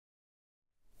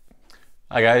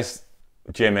Hi guys,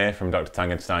 Jim here from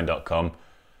drtangenstein.com.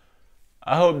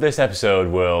 I hope this episode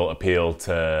will appeal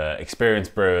to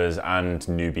experienced brewers and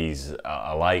newbies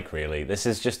alike, really. This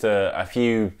is just a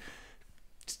few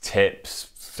tips,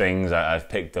 things I've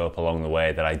picked up along the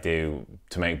way that I do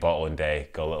to make bottling day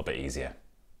go a little bit easier.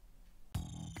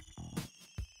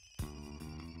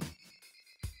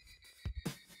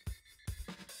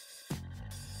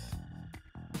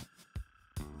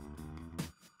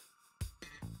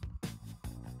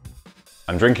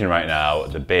 I'm drinking right now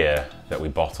the beer that we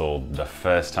bottled the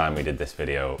first time we did this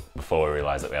video before we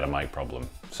realised that we had a mic problem.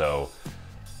 So,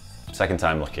 second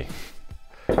time lucky.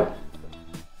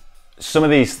 Some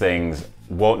of these things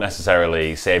won't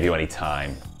necessarily save you any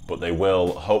time, but they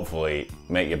will hopefully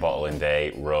make your bottling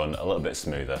day run a little bit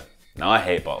smoother. Now I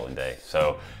hate bottling day,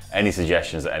 so any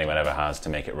suggestions that anyone ever has to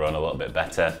make it run a little bit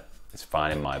better, it's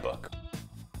fine in my book.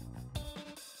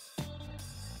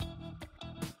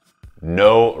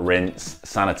 No rinse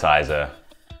sanitizer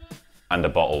and a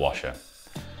bottle washer.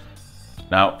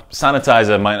 Now,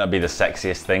 sanitizer might not be the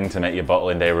sexiest thing to make your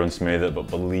bottling day run smoother, but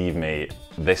believe me,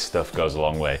 this stuff goes a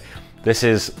long way. This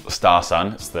is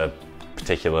Starsan, it's the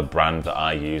particular brand that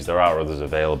I use. There are others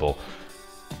available.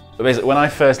 But basically, when I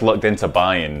first looked into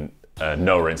buying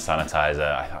no rinse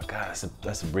sanitizer, I thought, God,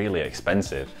 that's really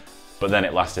expensive. But then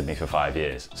it lasted me for 5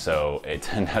 years, so it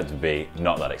turned out to be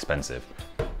not that expensive.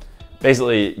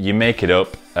 Basically, you make it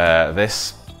up.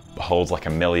 This holds like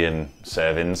 1 million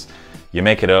servings. You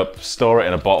make it up, store it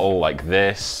in a bottle like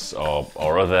this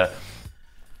or other,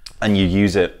 and you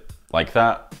use it like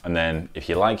that. And then if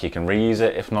you like, you can reuse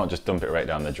it. If not, just dump it right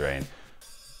down the drain.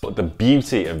 But the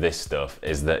beauty of this stuff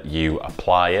is that you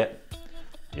apply it,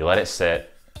 you let it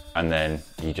sit, and then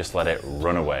you just let it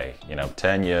run away. You know,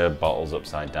 turn your bottles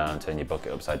upside down, turn your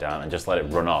bucket upside down, and just let it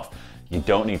run off. You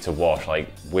don't need to wash. Like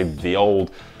with the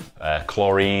old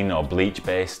chlorine or bleach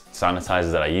based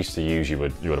sanitizers that I used to use, you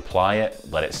would apply it,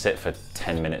 let it sit for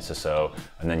 10 minutes or so,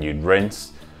 and then you'd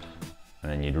rinse,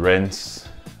 and then you'd rinse,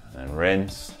 and then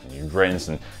rinse, and you'd rinse,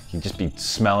 and you'd just be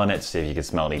smelling it to see if you could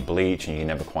smell any bleach, and you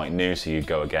never quite knew, so you'd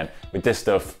go again. With this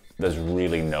stuff, there's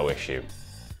really no issue.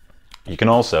 You can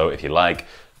also, if you like,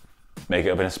 make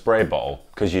it up in a spray bottle,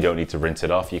 because you don't need to rinse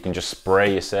it off. You can just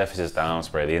spray your surfaces down,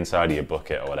 spray the inside of your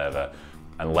bucket or whatever,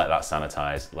 and let that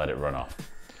sanitize, let it run off.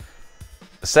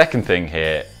 The second thing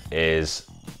here is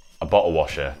a bottle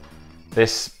washer.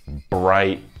 This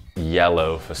bright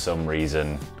yellow, for some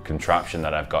reason, contraption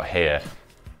that I've got here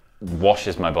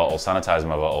washes my bottles, sanitizes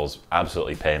my bottles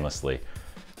absolutely painlessly.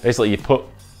 Basically, you put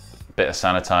a bit of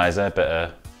sanitizer, a bit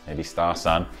of maybe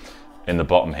Starsan in the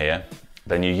bottom here.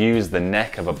 Then you use the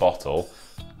neck of a bottle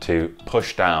to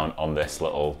push down on this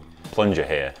little plunger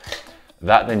here.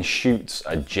 That then shoots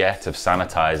a jet of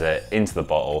sanitizer into the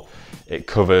bottle. It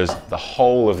covers the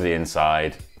whole of the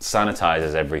inside,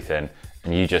 sanitizes everything,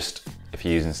 and you just, if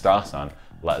you're using Starsan,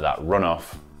 let that run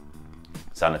off,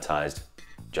 sanitized,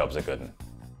 jobs are good.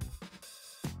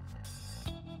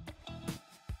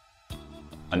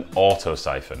 An auto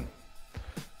siphon.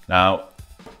 Now,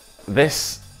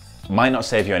 this might not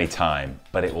save you any time,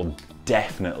 but it will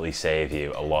definitely save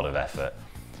you a lot of effort.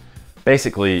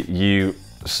 Basically, you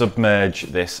submerge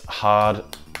this hard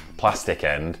plastic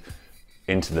end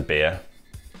into the beer.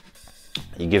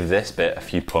 You give this bit a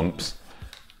few pumps,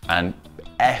 and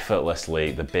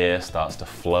effortlessly the beer starts to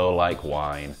flow like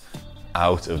wine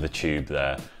out of the tube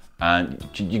there, and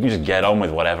you can just get on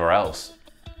with whatever else.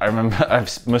 I remember I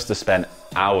must have spent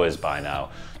hours by now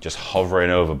just hovering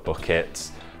over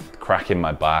buckets, cracking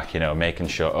my back, you know, making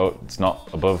sure, oh, it's not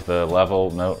above the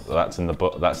level, no, that's in the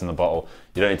bottle.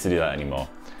 You don't need to do that anymore.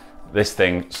 This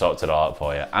thing sorts it all out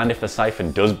for you. And if the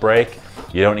siphon does break,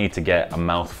 you don't need to get a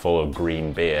mouthful of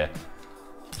green beer.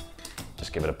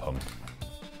 Just give it a pump.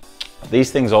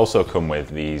 These things also come with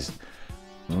these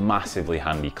massively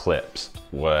handy clips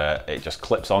where it just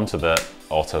clips onto the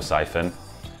auto siphon.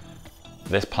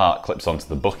 This part clips onto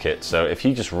the bucket. So if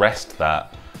you just rest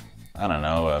that, I don't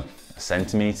know, a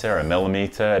centimeter, a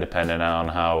millimeter, depending on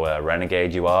how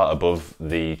renegade you are, above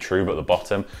the tube at the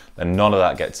bottom, then none of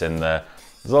that gets in there.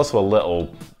 There's also a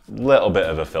little bit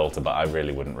of a filter, but I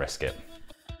really wouldn't risk it.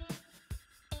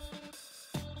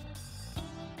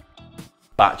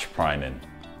 Batch priming.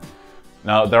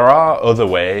 Now, there are other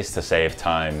ways to save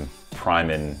time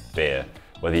priming beer,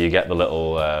 whether you get the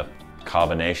little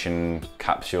carbonation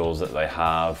capsules that they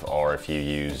have, or if you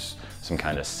use some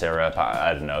kind of syrup,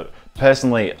 I don't know.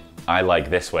 Personally, I like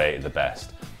this way the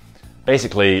best.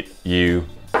 Basically, you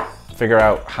figure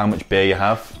out how much beer you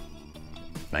have,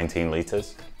 19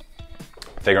 litres.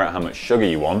 Figure out how much sugar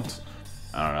you want,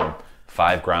 I don't know,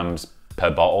 5 grams per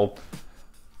bottle.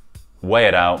 Weigh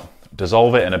it out,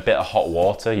 dissolve it in a bit of hot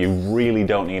water. You really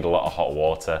don't need a lot of hot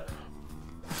water.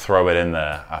 Throw it in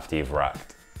there after you've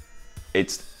racked.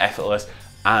 It's effortless,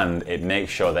 and it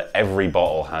makes sure that every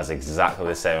bottle has exactly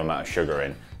the same amount of sugar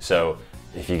in. So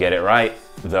if you get it right,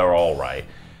 they're all right.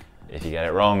 If you get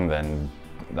it wrong, then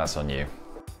that's on you.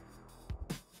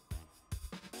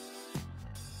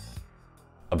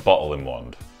 A bottling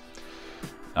wand.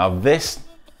 Now this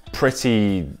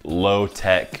pretty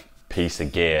low-tech piece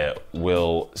of gear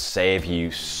will save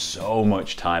you so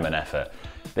much time and effort.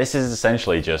 This is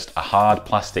essentially just a hard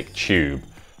plastic tube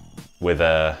with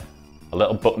a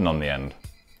little button on the end.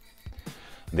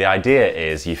 The idea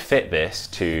is you fit this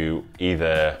to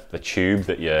either the tube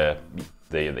that you're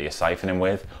siphoning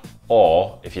with,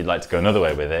 or if you'd like to go another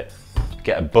way with it,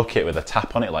 get a bucket with a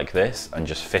tap on it like this and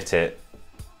just fit it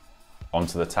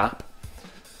onto the tap.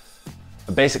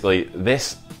 Basically,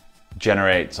 this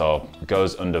generates or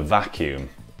goes under vacuum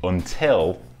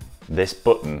until this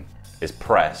button is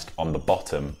pressed on the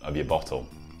bottom of your bottle.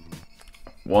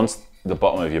 Once the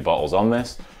bottom of your bottle's on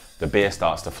this, the beer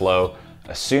starts to flow.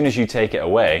 As soon as you take it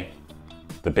away,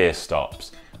 the beer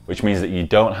stops, which means that you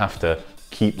don't have to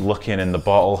keep looking in the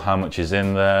bottle, how much is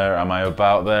in there, am I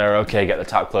about there, okay, get the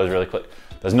tap closed really quick.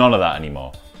 There's none of that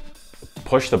anymore.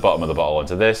 Push the bottom of the bottle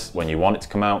onto this when you want it to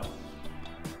come out,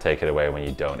 take it away when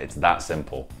you don't. It's that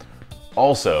simple.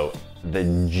 Also, the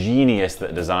genius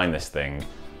that designed this thing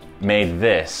made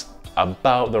this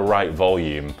about the right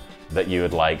volume that you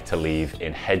would like to leave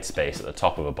in headspace at the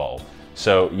top of a bottle.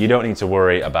 So you don't need to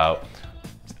worry about,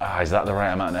 is that the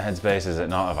right amount of headspace? Is it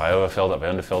not? Have I overfilled it? Have I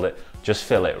underfilled it? Just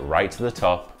fill it right to the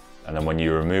top, and then when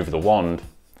you remove the wand,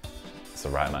 it's the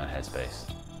right amount of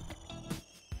headspace.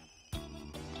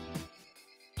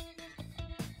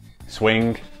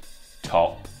 Swing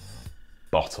top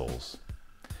bottles.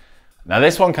 Now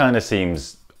this one kind of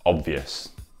seems obvious,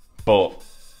 but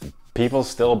people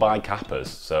still buy cappers,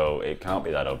 so it can't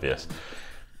be that obvious.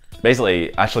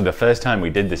 Basically, actually the first time we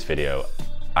did this video,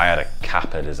 I had a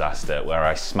capper disaster where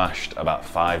I smashed about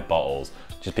 5 bottles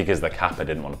just because the capper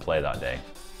didn't want to play that day.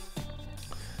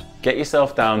 Get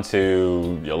yourself down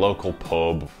to your local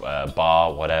pub,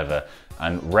 bar, whatever,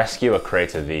 and rescue a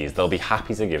crate of these. They'll be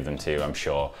happy to give them to you, I'm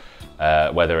sure.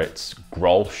 Whether it's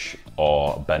Grolsch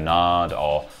or Bernard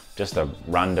or just a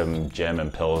random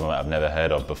German Pilsner that I've never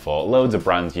heard of before. Loads of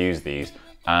brands use these,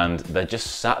 and they're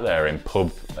just sat there in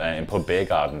pub beer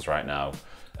gardens right now,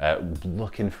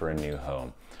 looking for a new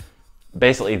home.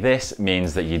 Basically, this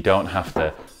means that you don't have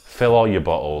to fill all your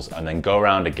bottles and then go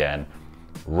around again,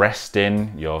 rest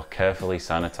in your carefully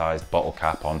sanitized bottle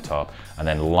cap on top, and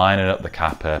then lining up the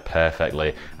capper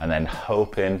perfectly, and then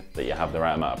hoping that you have the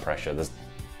right amount of pressure.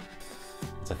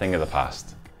 It's a thing of the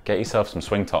past. Get yourself some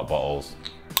swing top bottles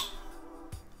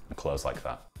and close like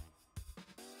that.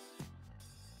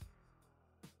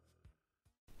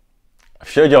 I've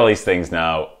showed you all these things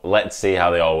now. Let's see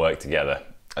how they all work together.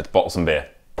 Let's bottle some beer.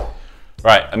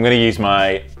 Right, I'm going to use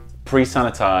my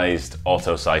pre-sanitized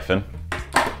auto siphon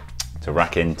to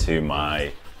rack into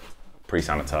my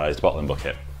pre-sanitized bottling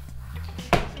bucket.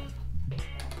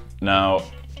 Now,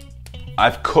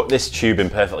 I've cut this tube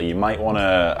in perfectly. You might want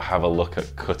to have a look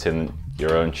at cutting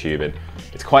your own tube in.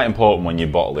 It's quite important when you're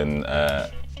bottling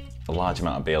a large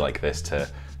amount of beer like this to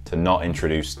not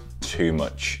introduce too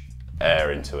much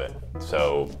air into it.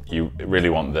 So you really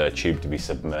want the tube to be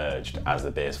submerged as the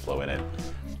beer's flowing in.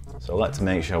 So let's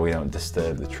make sure we don't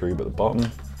disturb the tube at the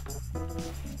bottom.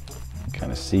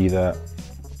 Kind of see that.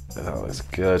 That looks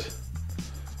good.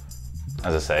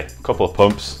 As I say, a couple of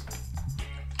pumps.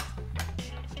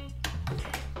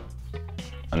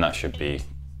 And that should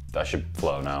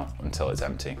flow now until it's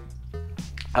empty.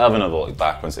 I'll have another look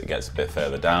back once it gets a bit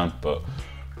further down, but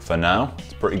for now,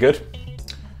 it's pretty good.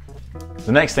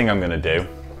 The next thing I'm gonna do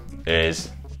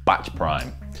is batch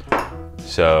prime.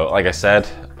 So, like I said,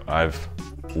 I've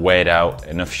weighed out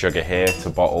enough sugar here to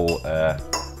bottle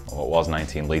what was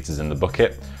 19 litres in the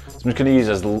bucket. So I'm just gonna use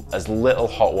as little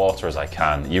hot water as I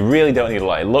can. You really don't need a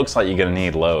lot. It looks like you're gonna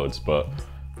need loads, but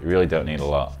you really don't need a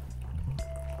lot.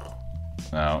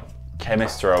 Now,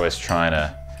 chemists are always trying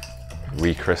to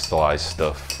recrystallize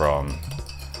stuff from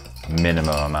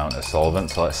minimum amount of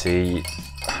solvent. So let's see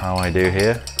how I do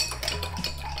here.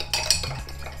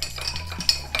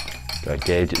 Gotta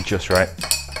gauge it just right.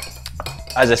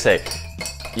 As I say,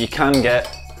 you can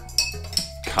get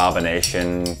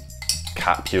carbonation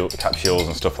capsules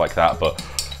and stuff like that, but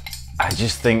I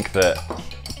just think that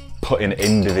putting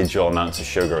individual amounts of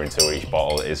sugar into each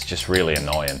bottle is just really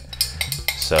annoying.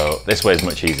 So this way is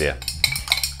much easier.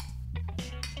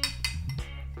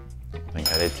 I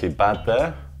think I did too bad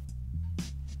there.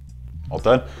 All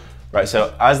done. Right,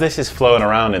 so as this is flowing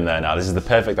around in there now, this is the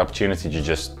perfect opportunity to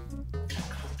just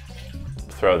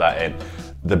throw that in.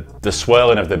 The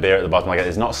swirling of the beer at the bottom, like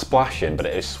it's not splashing, but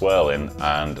it is swirling,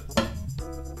 and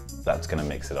that's gonna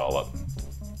mix it all up.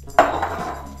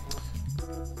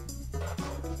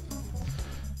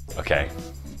 Okay,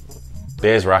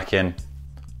 beer's racking,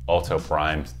 auto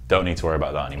primed, don't need to worry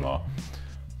about that anymore.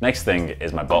 Next thing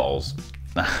is my bottles.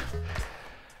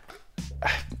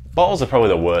 Bottles are probably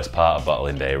the worst part of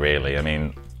bottling day, really. I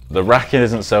mean, the racking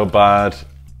isn't so bad,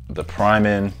 the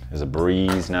priming is a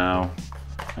breeze now,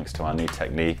 thanks to our new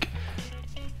technique.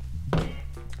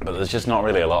 But there's just not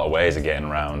really a lot of ways of getting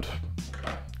around,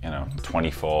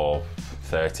 24,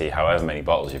 30, however many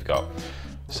bottles you've got.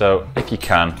 So if you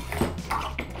can,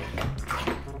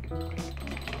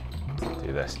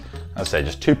 do this. I'd say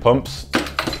just 2 pumps,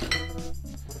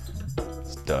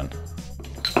 it's done.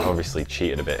 Obviously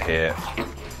cheated a bit here.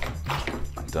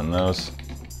 I've done those.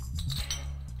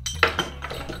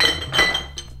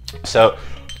 So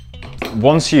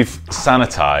once you've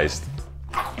sanitized,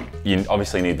 you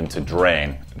obviously need them to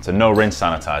drain. It's a no rinse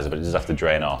sanitizer, but it does have to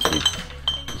drain off. You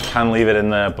can leave it in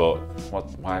there, but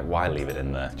why leave it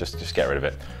in there? Just get rid of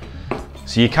it.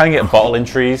 So you can get bottle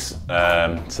entries.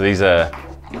 So these are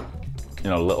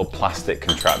little plastic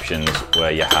contraptions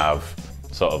where you have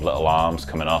sort of little arms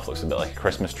coming off. Looks a bit like a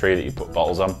Christmas tree that you put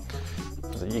bottles on.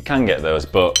 So you can get those,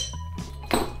 but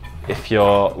if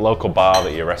your local bar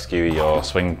that you rescue your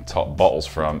swing top bottles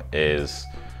from is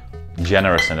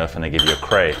generous enough and they give you a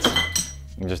crate,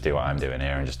 you can just do what I'm doing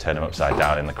here and just turn them upside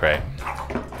down in the crate.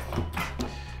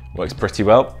 Works pretty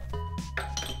well.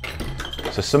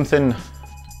 So something,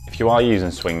 if you are using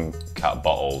swing cap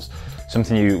bottles,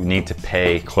 something you need to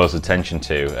pay close attention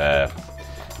to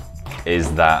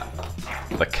is that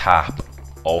the cap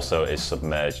also is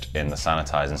submerged in the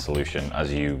sanitizing solution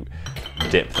as you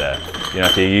dip there.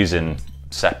 If you're using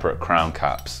separate crown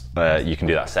caps, you can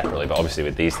do that separately, but obviously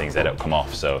with these things they don't come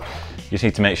off, so you just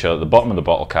need to make sure that the bottom of the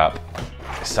bottle cap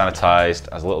is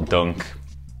sanitized, has a little dunk,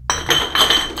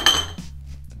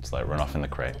 just let it run off in the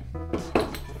crate.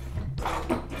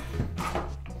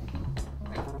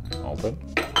 All done.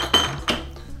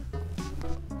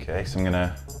 Okay, so I'm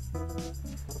gonna,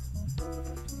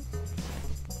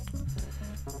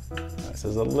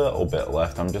 there's a little bit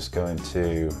left, I'm just going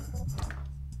to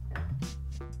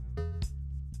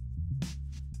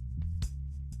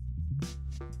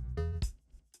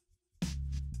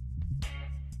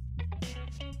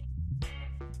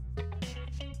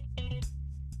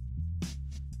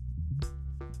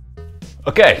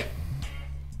okay,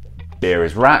 beer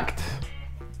is racked.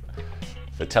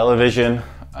 For television,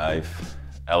 I've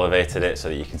elevated it so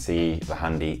that you can see the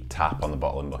handy tap on the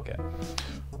bottling bucket.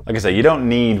 Like I say, you don't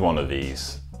need one of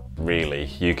these, really.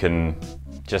 You can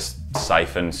just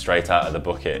siphon straight out of the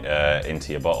bucket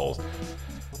into your bottles.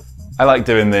 I like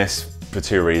doing this for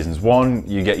 2 reasons. One,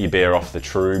 you get your beer off the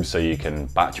trube so you can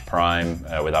batch prime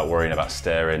without worrying about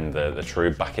stirring the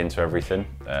trube back into everything,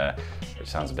 which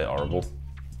sounds a bit horrible.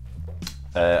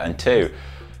 And 2,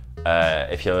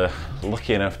 if you're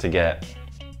lucky enough to get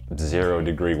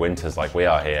 0-degree winters like we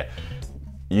are here,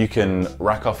 you can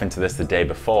rack off into this the day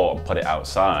before and put it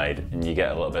outside and you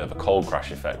get a little bit of a cold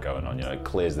crash effect going on, it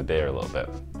clears the beer a little bit.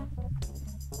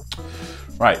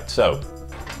 Right, so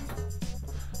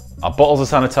our bottles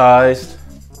are sanitized,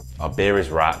 our beer is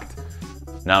racked,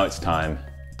 now it's time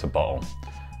to bottle.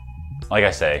 Like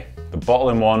I say, the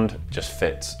bottling wand just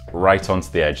fits right onto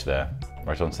the edge there,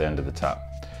 right onto the end of the tap.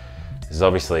 This is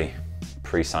obviously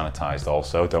pre-sanitized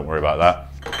also, don't worry about that.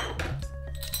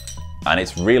 And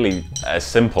it's really as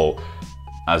simple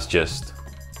as just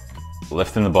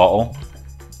lifting the bottle,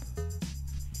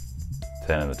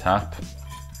 turning the tap,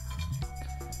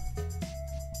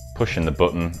 pushing the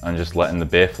button and just letting the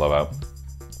beer flow out.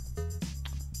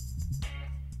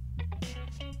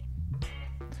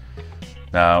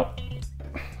 Now,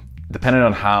 depending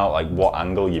on what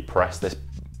angle you press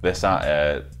this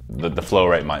at, the flow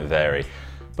rate might vary,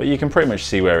 but you can pretty much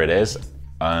see where it is.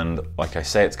 And like I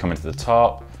say, it's coming to the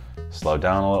top. Slow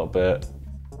down a little bit.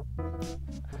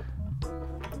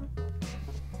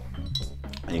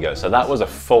 There you go. So that was a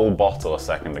full bottle a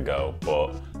second ago,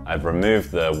 but I've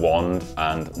removed the wand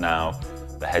and now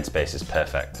the headspace is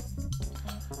perfect.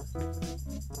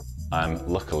 I'm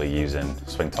luckily using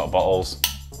swing top bottles.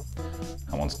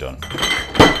 That one's done.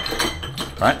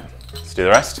 Right, let's do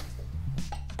the rest.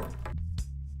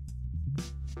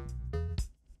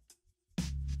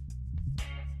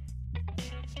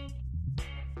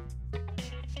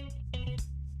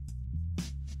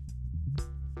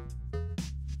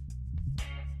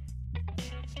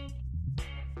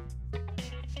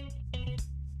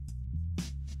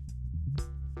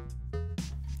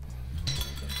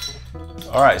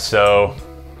 All right, so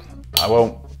I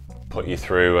won't put you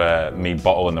through me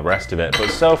bottling the rest of it, but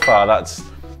so far that's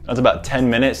about 10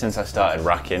 minutes since I started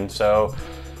racking. So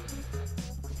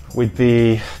with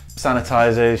the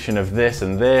sanitization of this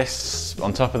and this,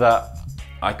 on top of that,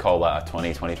 I call that a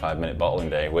 20-25 minute bottling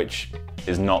day, which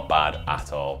is not bad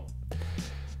at all.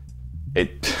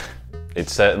 It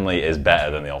certainly is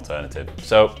better than the alternative.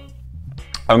 So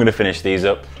I'm gonna finish these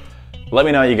up. Let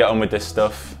me know how you get on with this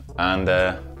stuff, and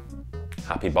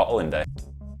happy bottling day.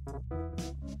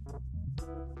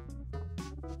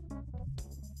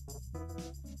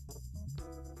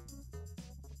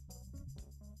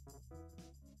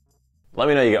 Let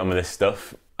me know how you get on with this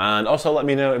stuff, and also let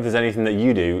me know if there's anything that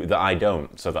you do that I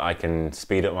don't, so that I can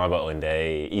speed up my bottling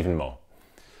day even more.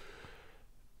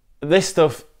 This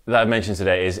stuff that I've mentioned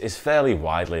today is fairly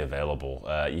widely available.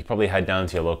 You probably head down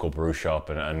to your local brew shop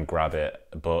and grab it,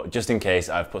 but just in case,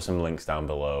 I've put some links down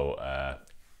below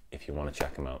if you want to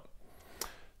check them out.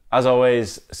 As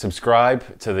always,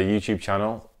 subscribe to the YouTube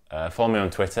channel, follow me on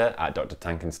Twitter at Dr.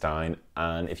 Tankenstein,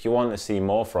 and if you want to see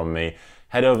more from me,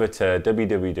 head over to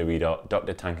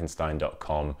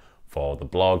www.drtankenstein.com for the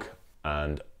blog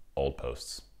and old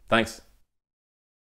posts. Thanks.